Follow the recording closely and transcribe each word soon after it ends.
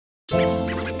Welcome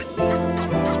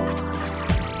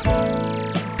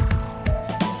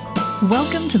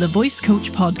to the Voice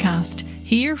Coach Podcast,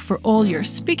 here for all your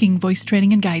speaking voice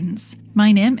training and guidance.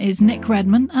 My name is Nick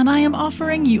Redman, and I am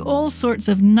offering you all sorts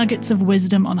of nuggets of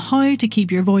wisdom on how to keep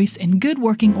your voice in good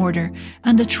working order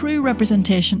and a true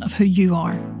representation of who you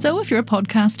are. So if you're a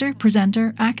podcaster,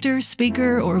 presenter, actor,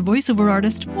 speaker, or voiceover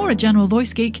artist, or a general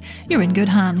voice geek, you're in good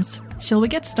hands. Shall we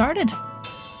get started?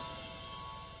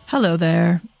 Hello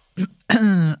there.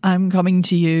 I'm coming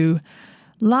to you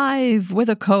live with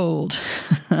a cold.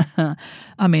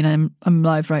 I mean, I'm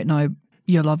live right now.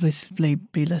 You'll obviously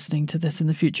be listening to this in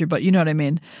the future, but you know what I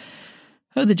mean.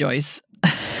 Oh, the joys.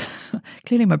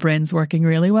 Clearly my brain's working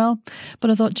really well.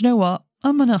 But I thought, you know what?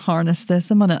 I'm going to harness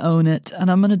this. I'm going to own it. And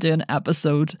I'm going to do an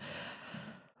episode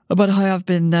about how I've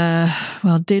been,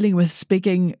 dealing with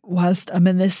speaking whilst I'm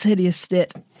in this hideous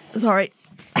state. Sorry.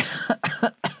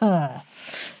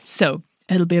 So,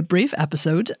 it'll be a brief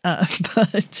episode,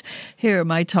 but here are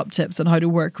my top tips on how to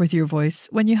work with your voice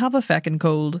when you have a feckin'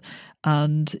 cold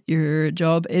and your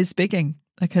job is speaking.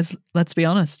 Because let's be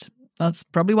honest, that's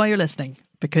probably why you're listening,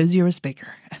 because you're a speaker.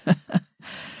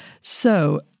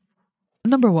 So,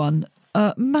 number one,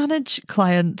 manage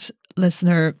client,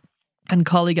 listener, and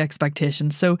colleague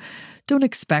expectations. So don't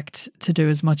expect to do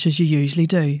as much as you usually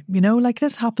do. You know, like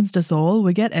this happens to us all.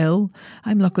 We get ill.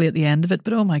 I'm luckily at the end of it,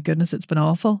 but oh my goodness, it's been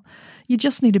awful. You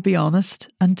just need to be honest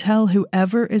and tell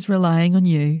whoever is relying on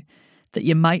you that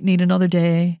you might need another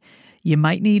day. You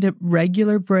might need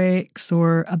regular breaks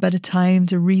or a bit of time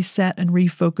to reset and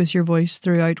refocus your voice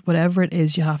throughout whatever it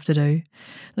is you have to do.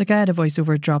 Like I had a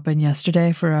voiceover drop in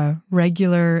yesterday for a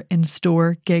regular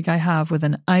in-store gig I have with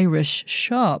an Irish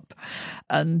shop.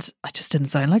 And I just didn't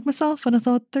sound like myself. And I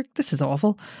thought, this is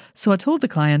awful. So I told the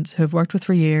client, who I've worked with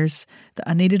for years, that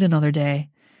I needed another day.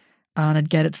 And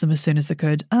I'd get it to them as soon as they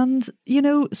could. And, you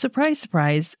know, surprise,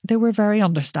 surprise, they were very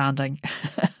understanding.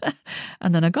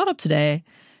 And then I got up today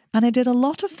and I did a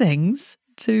lot of things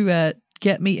to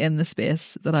get me in the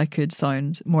space that I could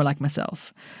sound more like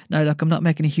myself. Now, look, I'm not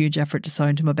making a huge effort to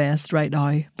sound to my best right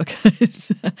now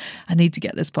because I need to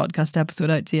get this podcast episode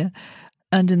out to you.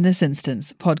 And in this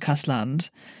instance, podcast land,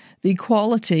 the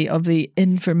quality of the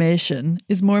information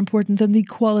is more important than the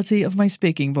quality of my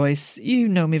speaking voice. You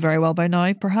know me very well by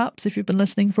now, perhaps, if you've been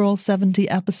listening for all 70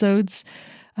 episodes.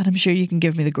 And I'm sure you can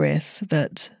give me the grace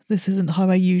that this isn't how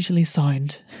I usually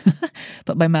sound.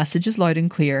 But my message is loud and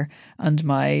clear, and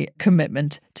my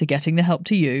commitment to getting the help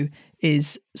to you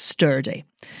is sturdy.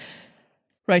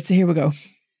 Right, so here we go.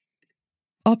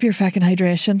 Up your feckin'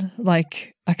 hydration.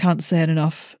 Like, I can't say it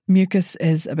enough. Mucus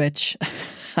is a bitch.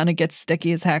 And it gets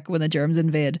sticky as heck when the germs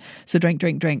invade. So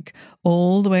drink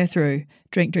all the way through.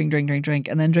 Drink,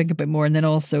 and then drink a bit more, and then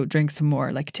also drink some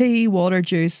more. Like tea, water,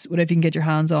 juice, whatever you can get your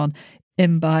hands on.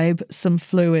 Imbibe some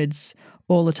fluids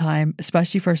all the time,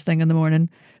 especially first thing in the morning,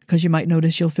 because you might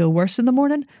notice you'll feel worse in the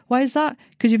morning. Why is that?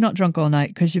 Because you've not drunk all night,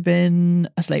 because you've been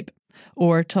asleep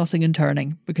or tossing and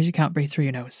turning because you can't breathe through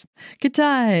your nose. Good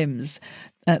times.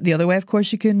 The other way, of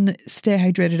course, you can stay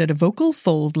hydrated at a vocal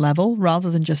fold level rather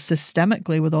than just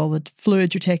systemically with all the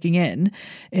fluid you're taking in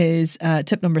is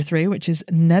tip number 3, which is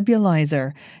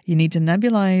nebulizer. You need to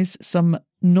nebulize some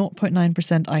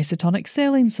 0.9% isotonic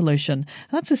saline solution.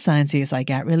 That's as sciencey as I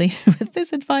get, really, with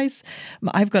this advice.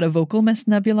 I've got a vocal mist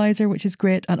nebulizer, which is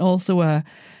great, and also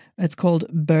it's called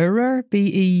Beurer,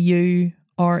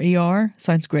 Beurer.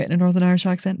 Sounds great in a Northern Irish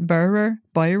accent. Beurer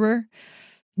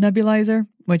nebulizer,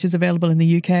 which is available in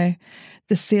the UK.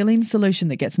 The saline solution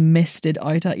that gets misted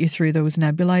out at you through those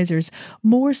nebulizers,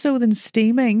 more so than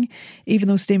steaming, even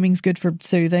though steaming's good for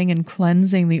soothing and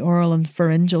cleansing the oral and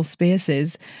pharyngeal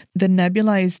spaces, the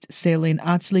nebulized saline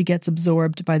actually gets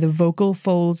absorbed by the vocal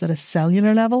folds at a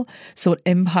cellular level, so it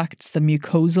impacts the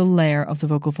mucosal layer of the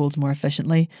vocal folds more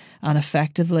efficiently and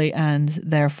effectively, and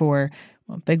therefore,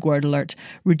 big word alert,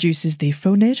 reduces the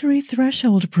phonatory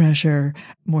threshold pressure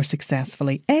more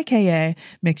successfully, aka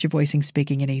makes your voicing,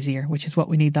 speaking easier, which is what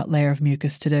we need that layer of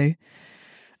mucus to do.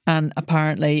 And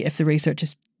apparently, if the research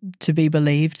is to be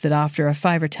believed, that after a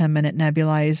 5 or 10 minute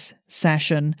nebulize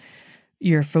session,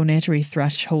 your phonatory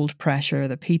threshold pressure,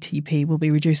 the PTP, will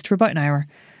be reduced for about an hour.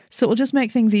 So it will just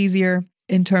make things easier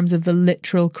in terms of the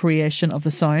literal creation of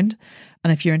the sound.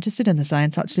 And if you're interested in the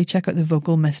science, actually check out the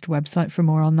Vocal Mist website for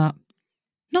more on that.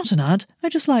 Not an ad, I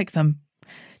just like them.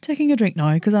 Taking a drink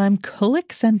now because I'm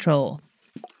click central.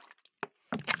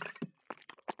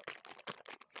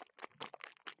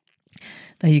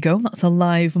 There you go, that's a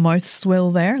live mouth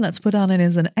swill there. Let's put on it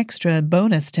as an extra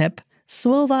bonus tip.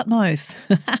 Swill that mouth.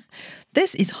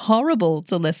 This is horrible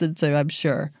to listen to, I'm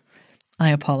sure.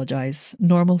 I apologise.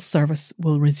 Normal service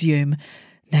will resume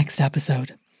next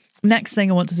episode. Next thing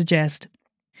I want to suggest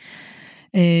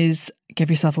is give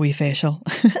yourself a wee facial.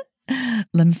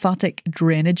 Lymphatic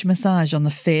drainage massage on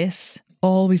the face.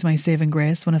 Always my saving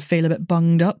grace when I feel a bit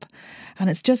bunged up. And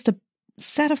it's just a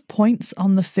set of points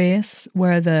on the face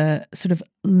where the sort of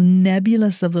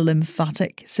nebulus of the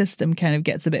lymphatic system kind of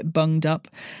gets a bit bunged up.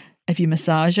 If you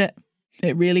massage it,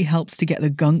 it really helps to get the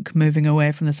gunk moving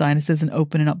away from the sinuses and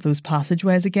opening up those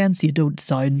passageways again, so you don't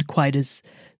sound quite as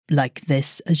like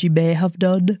this as you may have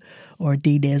done, or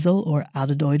denasal or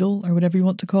adadoidal or whatever you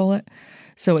want to call it.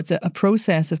 So it's a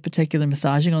process of particular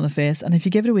massaging on the face, and if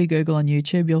you give it a wee Google on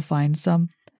YouTube, you'll find some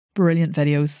brilliant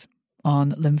videos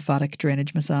on lymphatic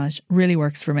drainage massage. Really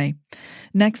works for me.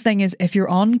 Next thing is, if you're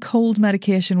on cold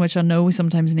medication, which I know we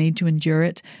sometimes need to endure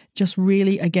it, just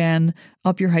really, again,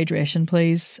 up your hydration,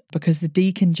 please, because the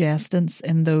decongestants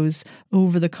in those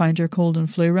over-the-counter cold and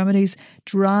flu remedies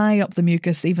dry up the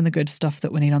mucus, even the good stuff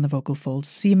that we need on the vocal folds.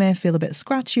 So you may feel a bit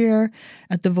scratchier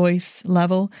at the voice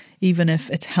level, even if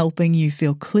it's helping you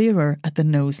feel clearer at the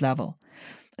nose level.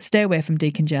 Stay away from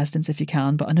decongestants if you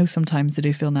can, but I know sometimes they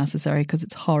do feel necessary because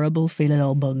it's horrible feeling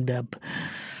all bunged up.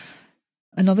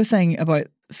 Another thing about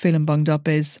feeling bunged up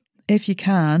is, if you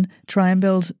can, try and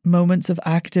build moments of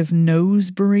active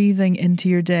nose breathing into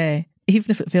your day,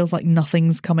 even if it feels like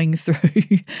nothing's coming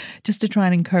through, just to try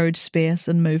and encourage space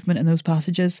and movement in those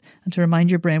passages, and to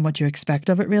remind your brain what you expect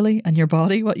of it, really, and your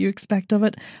body what you expect of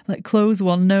it. Like close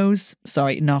one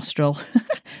nostril.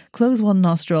 Close one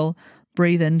nostril,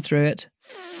 breathe in through it.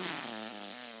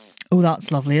 Oh,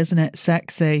 that's lovely, isn't it?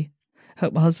 Sexy.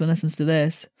 Hope my husband listens to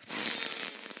this.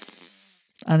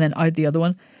 And then out the other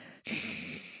one.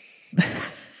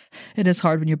 It is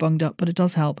hard when you're bunged up, but it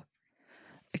does help.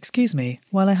 Excuse me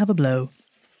while I have a blow.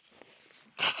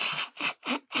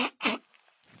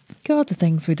 God, the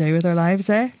things we do with our lives,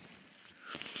 eh?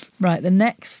 Right, the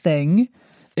next thing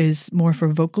is more for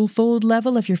vocal fold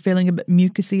level. If you're feeling a bit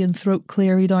mucusy and throat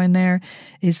cleary down there,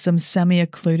 is some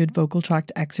semi-occluded vocal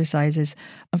tract exercises.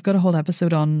 I've got a whole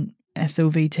episode on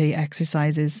SOVT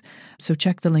exercises, so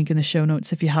check the link in the show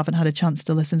notes if you haven't had a chance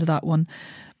to listen to that one.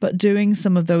 But doing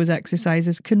some of those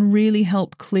exercises can really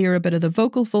help clear a bit of the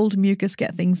vocal fold mucus,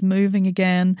 get things moving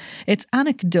again. It's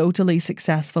anecdotally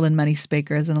successful in many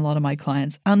speakers and a lot of my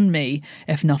clients, and me,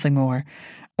 if nothing more.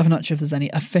 I'm not sure if there's any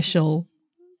official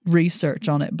research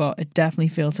on it, but it definitely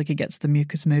feels like it gets the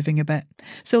mucus moving a bit.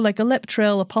 So like a lip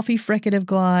trill, a puffy fricative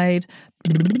glide,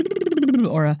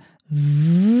 or a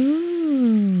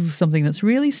something that's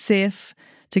really safe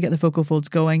to get the vocal folds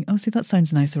going. Oh, see, that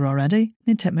sounds nicer already.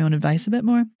 Need to take my own advice a bit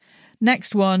more.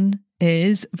 Next one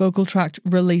is vocal tract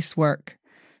release work.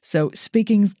 So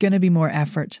speaking's going to be more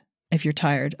effort. If you're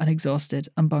tired and exhausted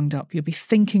and bunged up, you'll be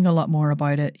thinking a lot more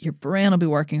about it. Your brain will be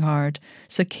working hard.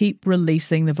 So keep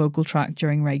releasing the vocal tract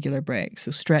during regular breaks.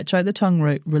 So stretch out the tongue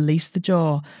root, release the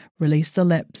jaw, release the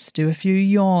lips, do a few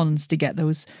yawns to get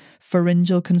those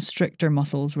pharyngeal constrictor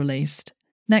muscles released.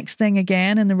 Next thing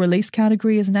again in the release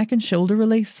category is neck and shoulder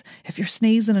release. If you're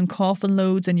sneezing and coughing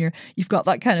loads and you've got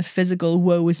that kind of physical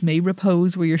woe is me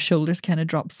repose where your shoulders kind of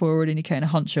drop forward and you kind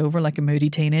of hunch over like a moody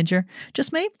teenager,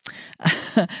 just me,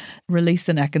 release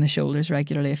the neck and the shoulders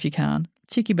regularly if you can.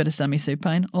 Cheeky bit of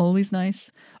semi-supine, always nice.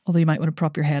 Although you might want to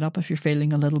prop your head up if you're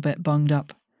feeling a little bit bunged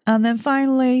up. And then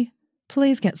finally,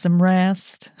 please get some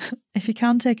rest. If you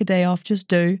can take a day off, just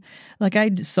do. Like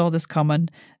I saw this coming.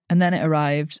 And then it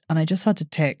arrived and I just had to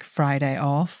take Friday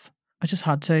off. I just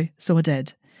had to, so I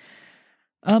did.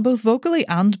 Both vocally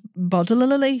and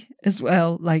bodily as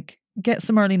well. Like, get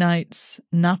some early nights,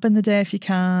 nap in the day if you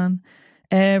can.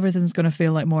 Everything's going to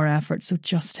feel like more effort, so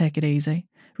just take it easy.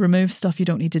 Remove stuff you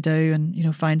don't need to do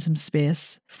and, find some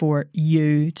space for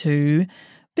you to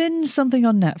binge something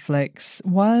on Netflix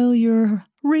while you're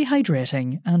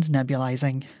rehydrating and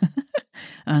nebulizing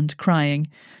and crying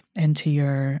into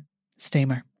your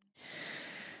steamer.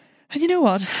 And you know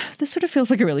what? This sort of feels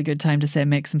like a really good time to say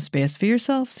make some space for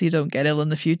yourself so you don't get ill in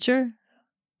the future.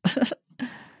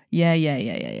 Yeah.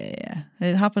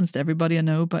 It happens to everybody, I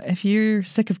know, but if you're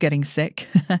sick of getting sick,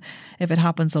 if it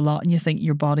happens a lot and you think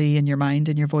your body and your mind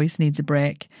and your voice needs a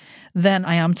break, then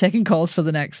I am taking calls for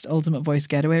the next Ultimate Voice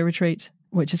Getaway Retreat,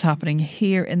 which is happening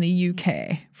here in the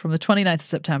UK from the 29th of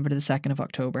September to the 2nd of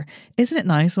October. Isn't it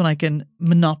nice when I can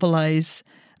monopolise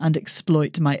and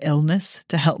exploit my illness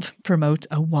to help promote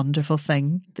a wonderful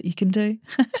thing that you can do?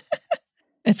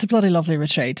 It's a bloody lovely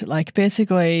retreat. Like,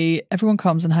 basically, everyone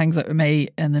comes and hangs out with me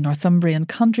in the Northumbrian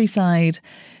countryside.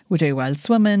 We do wild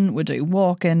swimming, we do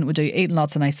walking, we do eating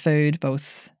lots of nice food,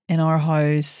 both in our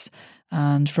house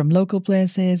and from local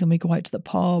places, and we go out to the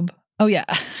pub. Oh, yeah.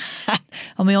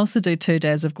 And we also do 2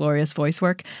 days of glorious voice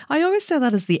work. I always say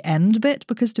that as the end bit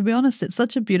because, to be honest, it's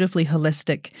such a beautifully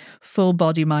holistic, full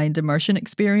body mind immersion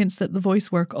experience that the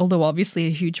voice work, although obviously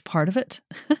a huge part of it,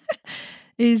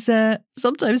 is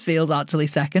sometimes feels actually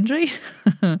secondary.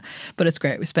 But it's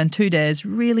great. We spend 2 days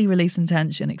really releasing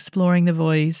tension, exploring the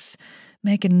voice,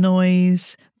 making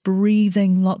noise,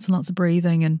 breathing, lots and lots of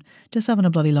breathing, and just having a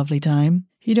bloody lovely time.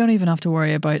 You don't even have to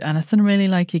worry about anything really.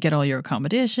 Like, you get all your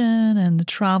accommodation and the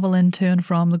travel into and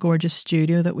from the gorgeous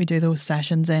studio that we do those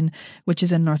sessions in, which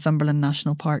is in Northumberland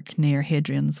National Park near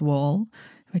Hadrian's Wall,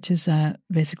 which is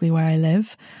basically where I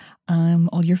live.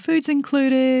 All your food's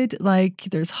included, like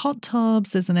there's hot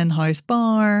tubs, there's an in-house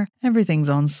bar, everything's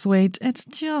en suite. It's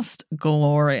just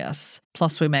glorious.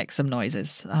 Plus we make some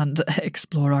noises and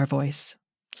explore our voice.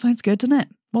 Sounds good, doesn't it?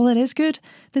 Well, it is good.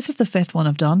 This is the 5th one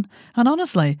I've done. And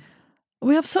honestly,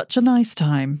 we have such a nice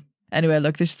time. Anyway,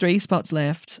 look, there's 3 spots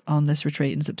left on this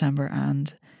retreat in September,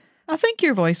 and I think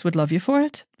your voice would love you for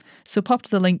it. So pop to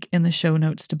the link in the show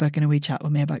notes to book in a wee chat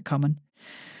with me about coming.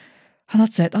 And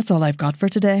that's it. That's all I've got for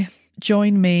today.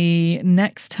 Join me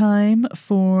next time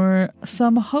for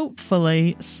some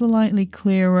hopefully slightly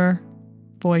clearer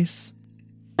voice.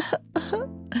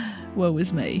 Woe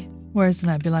is me. Where's the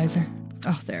nebulizer?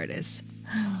 Oh, there it is.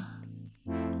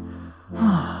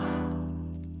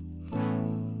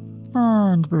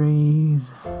 And breathe.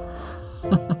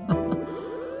 I'm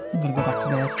going to go back to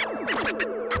bed.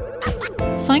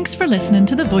 Thanks for listening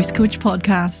to the Voice Coach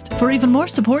podcast. For even more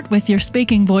support with your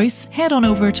speaking voice, head on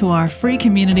over to our free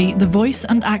community, the Voice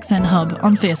and Accent Hub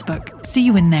on Facebook. See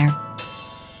you in there.